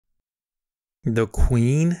The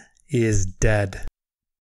queen is dead.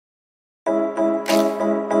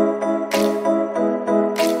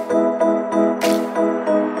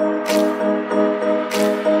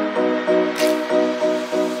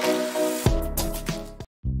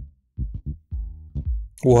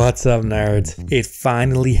 What's up, nerds? It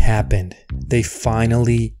finally happened. They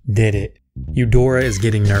finally did it. Eudora is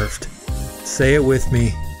getting nerfed. Say it with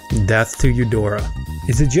me. Death to Eudora.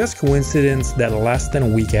 Is it just coincidence that less than a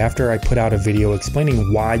week after I put out a video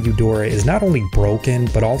explaining why Eudora is not only broken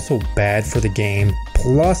but also bad for the game,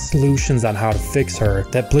 plus solutions on how to fix her,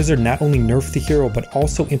 that Blizzard not only nerfed the hero but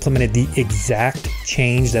also implemented the exact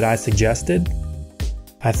change that I suggested?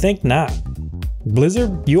 I think not.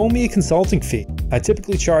 Blizzard, you owe me a consulting fee. I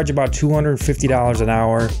typically charge about $250 an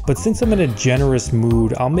hour, but since I'm in a generous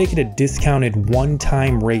mood, I'll make it a discounted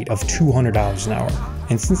one-time rate of $200 an hour.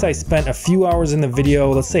 And since I spent a few hours in the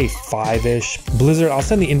video, let's say 5-ish, Blizzard, I'll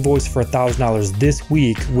send the invoice for $1,000 this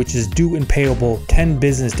week, which is due and payable 10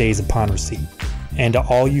 business days upon receipt. And to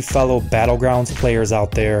all you fellow Battlegrounds players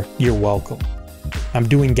out there, you're welcome. I'm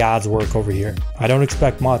doing God's work over here. I don't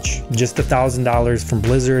expect much, just $1,000 from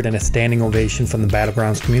Blizzard and a standing ovation from the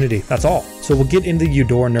Battlegrounds community. That's all. So we'll get into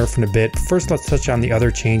Eudora Nerf in a bit. First, let's touch on the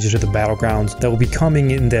other changes to the Battlegrounds that will be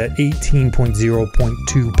coming in the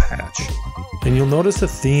 18.0.2 patch. And you'll notice a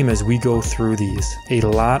theme as we go through these. A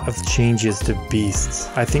lot of changes to beasts.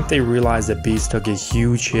 I think they realized that beasts took a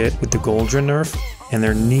huge hit with the Eudora Nerf, and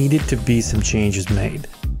there needed to be some changes made.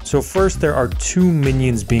 So first, there are two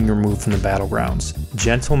minions being removed from the Battlegrounds,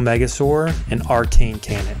 Gentle Megasaur and Arcane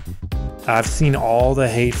Cannon. I've seen all the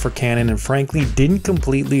hate for Cannon and frankly didn't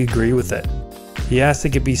completely agree with it. Yes, it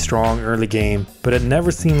could be strong early game, but it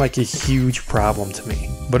never seemed like a huge problem to me.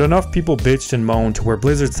 But enough people bitched and moaned to where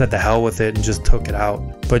Blizzard said the hell with it and just took it out.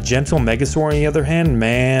 But Gentle Megasaur on the other hand,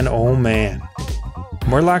 man oh man.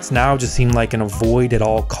 Murlocs now just seem like an avoid at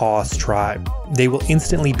all costs tribe. They will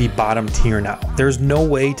instantly be bottom tier now. There's no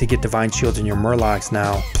way to get Divine Shields in your Murlocs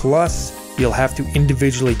now, plus you'll have to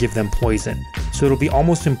individually give them poison. So it'll be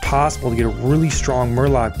almost impossible to get a really strong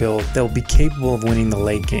Murloc build that will be capable of winning the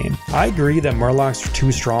late game. I agree that Murlocs are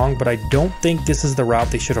too strong, but I don't think this is the route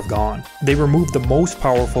they should have gone. They removed the most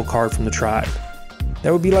powerful card from the tribe.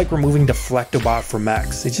 That would be like removing Deflectobot from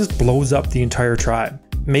Mechs. It just blows up the entire tribe.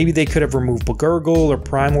 Maybe they could have removed Bagurgle or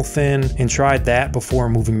Primal Fin and tried that before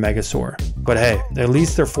removing Megasaur. But hey, at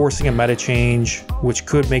least they're forcing a meta change, which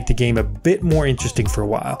could make the game a bit more interesting for a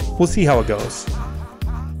while. We'll see how it goes.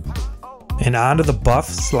 And on to the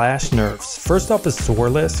buffs/nerfs. First off is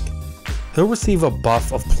Sorlisk. He'll receive a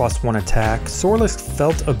buff of +1 attack. Sorlisk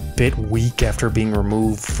felt a bit weak after being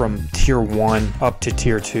removed from tier 1 up to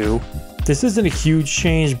tier 2. This isn't a huge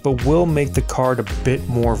change, but will make the card a bit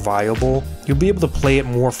more viable. You'll be able to play it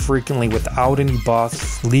more frequently without any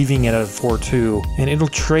buffs, leaving it at 4-2, and it'll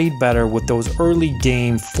trade better with those early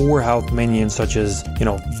game 4 health minions such as,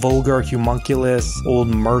 Vulgar Homunculus, Old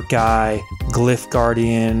Murkeye, Glyph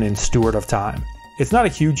Guardian, and Steward of Time. It's not a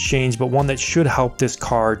huge change, but one that should help this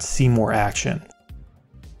card see more action.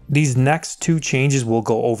 These next two changes we'll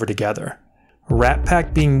go over together. Rat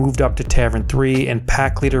Pack being moved up to Tavern 3 and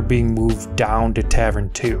Pack Leader being moved down to Tavern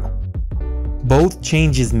 2. Both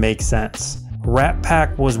changes make sense. Rat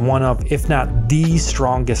Pack was one of, if not the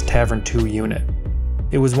strongest Tavern 2 unit.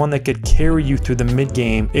 It was one that could carry you through the mid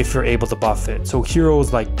game if you're able to buff it. So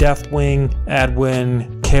heroes like Deathwing,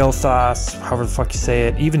 Adwin, Kael'thas, however the fuck you say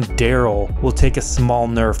it, even Daryl will take a small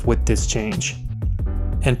nerf with this change.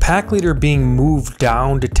 And Pack Leader being moved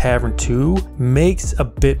down to Tavern 2 makes a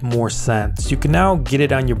bit more sense. You can now get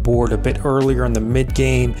it on your board a bit earlier in the mid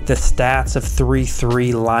game. The stats of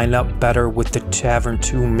 3-3 line up better with the Tavern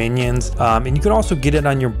 2 minions. And you can also get it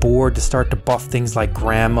on your board to start to buff things like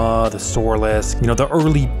Grandma, the Sorlisk, the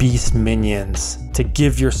early beast minions to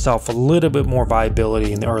give yourself a little bit more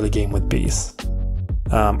viability in the early game with beasts.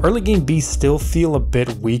 Early game beasts still feel a bit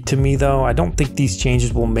weak to me though. I don't think these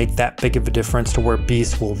changes will make that big of a difference to where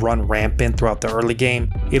beasts will run rampant throughout the early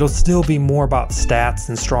game. It'll still be more about stats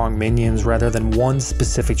and strong minions rather than one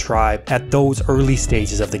specific tribe at those early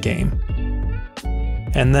stages of the game.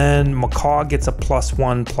 And then Macaw gets a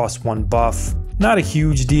 +1/+1 buff. Not a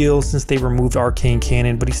huge deal since they removed Arcane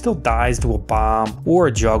Cannon, but he still dies to a bomb or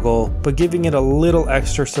a juggle, but giving it a little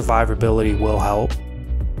extra survivability will help.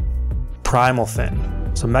 Primal Fin.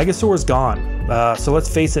 So Megasaur is gone. So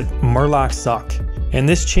let's face it, Murlocs suck. And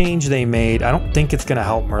this change they made, I don't think it's going to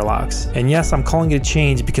help Murlocs. And yes, I'm calling it a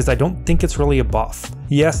change because I don't think it's really a buff.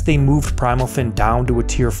 Yes, they moved Primal Fin down to a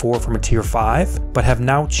tier 4 from a tier 5, but have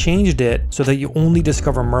now changed it so that you only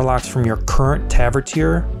discover Murlocs from your current Tavern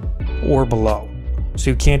tier or below. so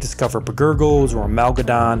you can't discover Begurgles or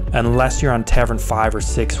Amalgadon unless you're on Tavern 5 or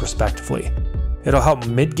 6 respectively. It'll help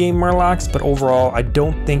mid-game Murlocs, but overall I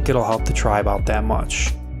don't think it'll help the tribe out that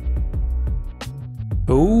much.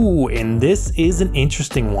 Ooh, and this is an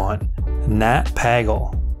interesting one. Nat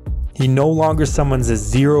Pagel. He no longer summons a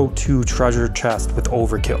 0/2 treasure chest with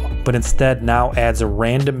Overkill, but instead now adds a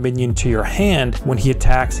random minion to your hand when he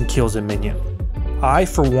attacks and kills a minion. I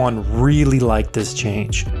for one really like this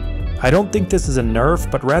change. I don't think this is a nerf,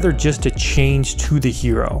 but rather just a change to the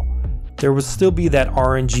hero. There will still be that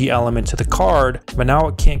RNG element to the card, but now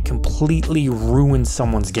it can't completely ruin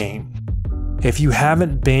someone's game. If you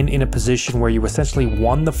haven't been in a position where you essentially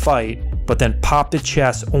won the fight, but then pop the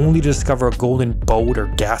chest only to discover a golden boat or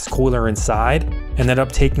gas coiler inside, and ended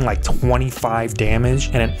up taking like 25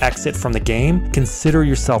 damage and an exit from the game, consider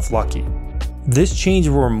yourself lucky. This change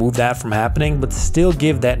will remove that from happening, but still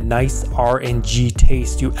give that nice RNG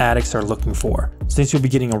taste you addicts are looking for, since you'll be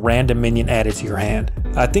getting a random minion added to your hand.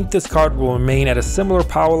 I think this card will remain at a similar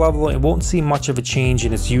power level and won't see much of a change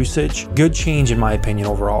in its usage. Good change in my opinion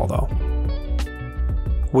overall though.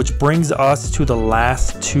 Which brings us to the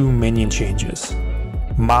last two minion changes.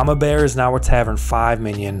 Mama-Bear is now a Tavern 5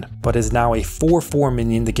 minion, but is now a 4/4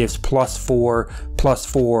 minion that gives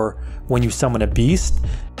 +4/+4 when you summon a beast,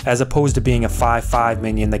 as opposed to being a 5/5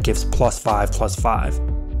 minion that gives +5/+5.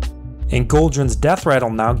 And Goldrun's Death Rattle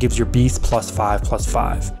now gives your beast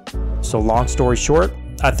 +5/+5. So long story short,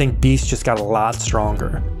 I think beast just got a lot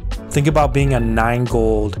stronger. Think about being a 9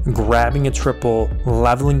 gold, grabbing a triple,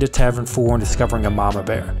 leveling to Tavern 4 and discovering a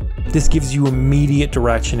Mama-Bear. This gives you immediate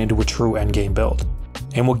direction into a true endgame build,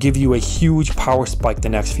 and will give you a huge power spike the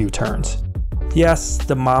next few turns. Yes,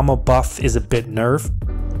 the Mama buff is a bit nerfed,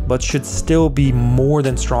 but should still be more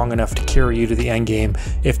than strong enough to carry you to the endgame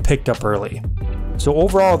if picked up early. So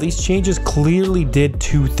overall, these changes clearly did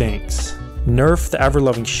two things. Nerf the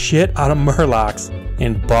ever-loving shit out of Murlocs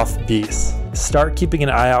and buff beasts. Start keeping an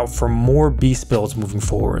eye out for more beast builds moving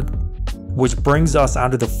forward. Which brings us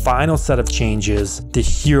onto the final set of changes, the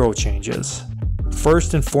hero changes.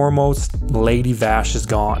 First and foremost, Lady Vash is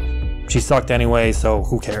gone. She sucked anyway, so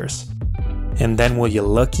who cares? And then will you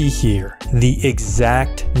looky here, the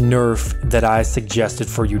exact nerf that I suggested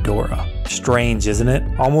for Eudora. Strange, isn't it?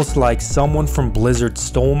 Almost like someone from Blizzard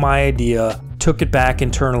stole my idea, took it back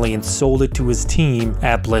internally and sold it to his team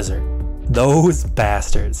at Blizzard. Those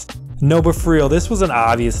bastards. No, but for real, this was an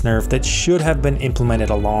obvious nerf that should have been implemented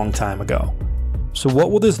a long time ago. So what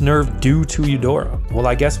will this nerf do to Eudora? Well,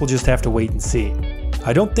 I guess we'll just have to wait and see.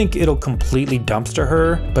 I don't think it'll completely dumpster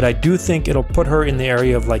her, but I do think it'll put her in the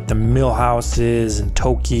area of like the Millhouses and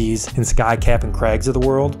Tokis and Skycap and Crags of the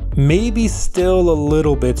world. Maybe still a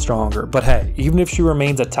little bit stronger, but hey, even if she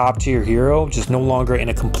remains a top tier hero, just no longer in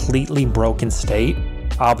a completely broken state,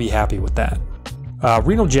 I'll be happy with that.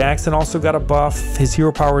 Reno Jackson also got a buff. His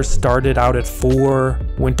hero power started out at 4,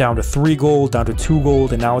 went down to 3 gold, down to 2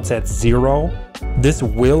 gold, and now it's at 0. This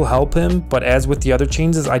will help him, but as with the other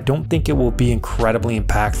changes, I don't think it will be incredibly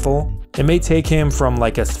impactful. It may take him from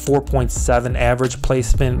like a 4.7 average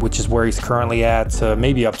placement, which is where he's currently at, to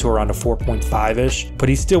maybe up to around a 4.5-ish, but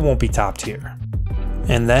he still won't be top tier.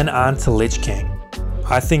 And then on to Lich King.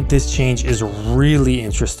 I think this change is really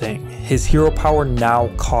interesting. His hero power now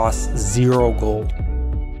costs 0 gold.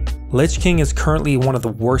 Lich King is currently one of the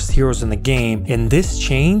worst heroes in the game, and this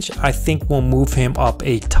change I think will move him up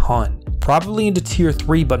a ton. Probably into tier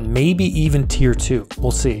 3, but maybe even tier 2,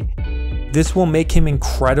 we'll see. This will make him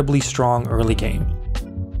incredibly strong early game.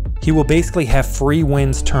 He will basically have free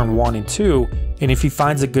wins turn 1 and 2, and if he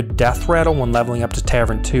finds a good death rattle when leveling up to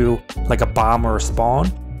Tavern 2, like a bomb or a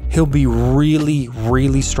spawn, he'll be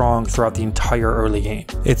really strong throughout the entire early game.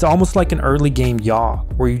 It's almost like an early game yaw,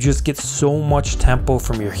 where you just get so much tempo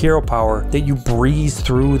from your hero power that you breeze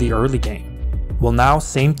through the early game. Well now,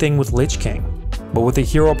 same thing with Lich King, but with a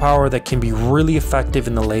hero power that can be really effective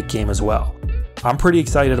in the late game as well. I'm pretty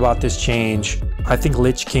excited about this change. I think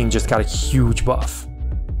Lich King just got a huge buff.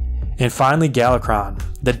 And finally Galakron,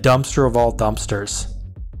 the dumpster of all dumpsters.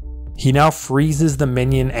 He now freezes the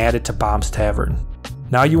minion added to Bomb's Tavern.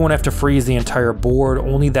 Now you won't have to freeze the entire board,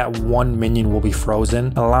 only that one minion will be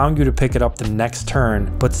frozen, allowing you to pick it up the next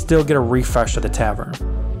turn, but still get a refresh of the tavern.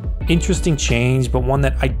 Interesting change, but one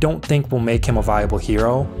that I don't think will make him a viable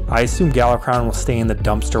hero. I assume Galakron will stay in the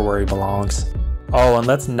dumpster where he belongs. Oh, and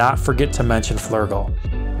let's not forget to mention Flurgle.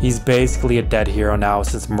 He's basically a dead hero now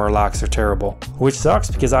since Murlocs are terrible, which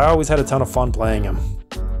sucks because I always had a ton of fun playing him.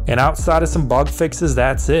 And outside of some bug fixes,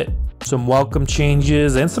 that's it. Some welcome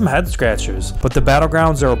changes and some head scratchers, but the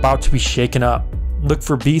Battlegrounds are about to be shaken up. Look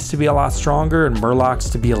for beasts to be a lot stronger and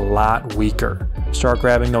murlocs to be a lot weaker. Start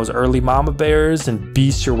grabbing those early mama bears and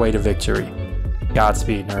beast your way to victory.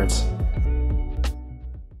 Godspeed, nerds.